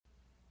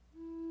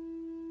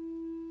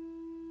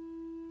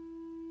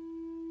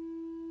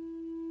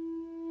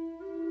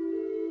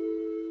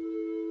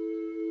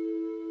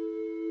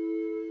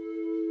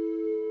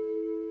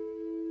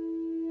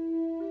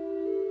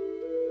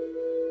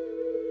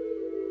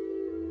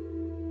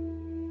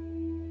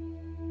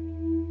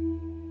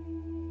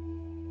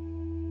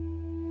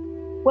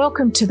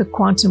Welcome to the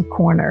Quantum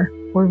Corner,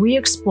 where we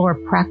explore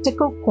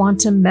practical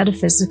quantum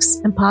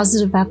metaphysics and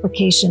positive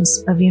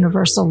applications of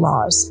universal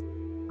laws.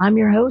 I'm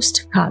your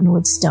host,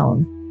 Cottonwood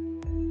Stone.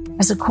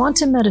 As a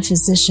quantum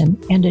metaphysician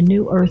and a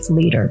New Earth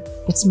leader,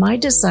 it's my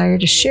desire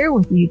to share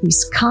with you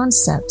these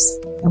concepts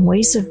and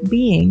ways of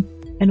being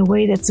in a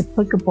way that's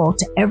applicable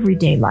to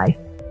everyday life,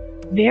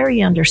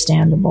 very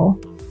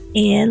understandable,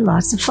 and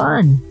lots of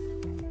fun.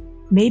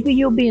 Maybe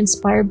you'll be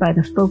inspired by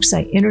the folks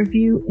I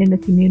interview in the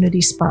Community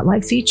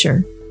Spotlight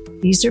feature.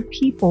 These are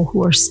people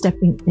who are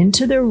stepping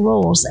into their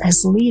roles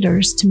as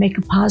leaders to make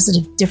a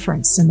positive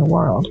difference in the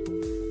world.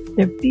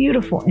 They're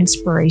beautiful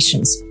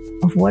inspirations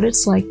of what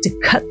it's like to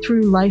cut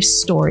through life's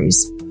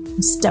stories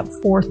and step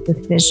forth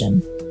with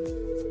vision.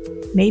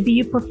 Maybe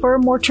you prefer a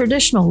more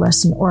traditional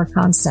lesson or a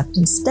concept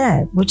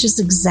instead, which is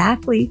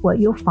exactly what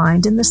you'll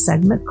find in the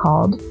segment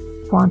called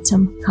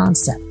Quantum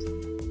Concept,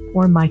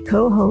 where my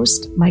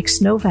co-host, Mike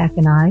Snovak,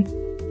 and I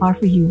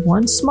offer you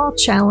one small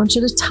challenge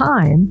at a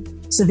time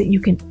so that you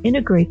can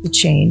integrate the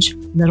change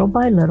little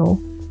by little,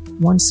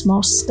 one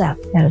small step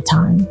at a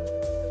time.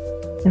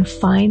 And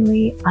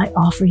finally, I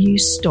offer you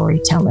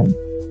storytelling.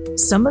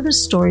 Some of the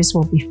stories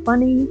will be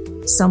funny,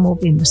 some will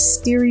be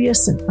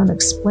mysterious and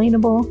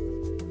unexplainable,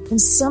 and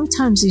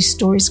sometimes these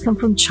stories come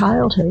from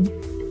childhood,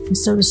 and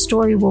so the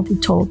story will be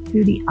told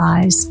through the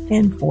eyes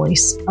and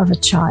voice of a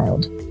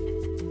child.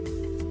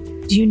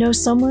 Do you know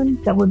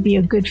someone that would be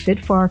a good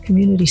fit for our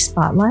Community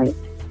Spotlight?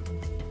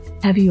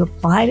 Have you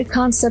applied a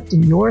concept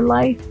in your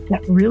life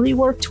that really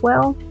worked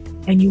well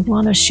and you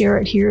want to share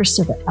it here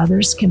so that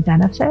others can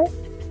benefit?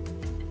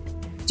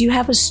 Do you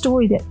have a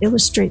story that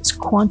illustrates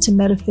quantum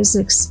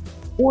metaphysics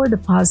or the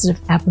positive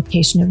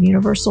application of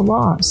universal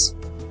laws?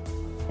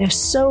 If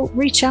so,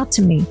 reach out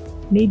to me.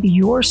 Maybe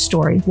your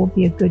story will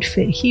be a good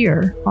fit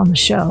here on the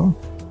show.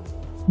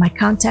 My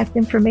contact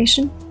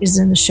information is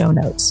in the show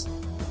notes.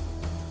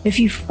 If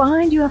you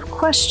find you have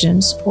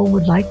questions or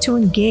would like to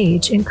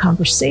engage in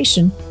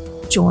conversation,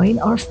 join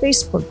our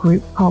Facebook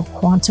group called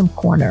Quantum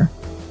Corner,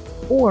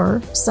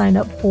 or sign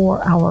up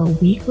for our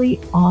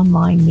weekly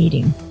online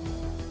meeting.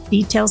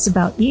 Details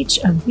about each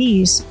of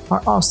these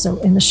are also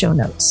in the show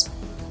notes.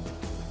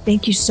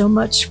 Thank you so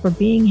much for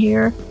being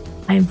here.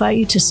 I invite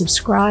you to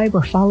subscribe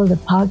or follow the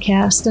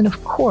podcast, and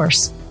of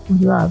course,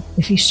 we'd love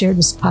if you share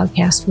this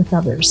podcast with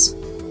others.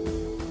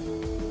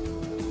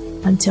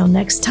 Until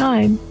next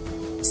time,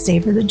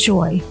 savor the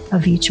joy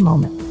of each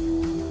moment.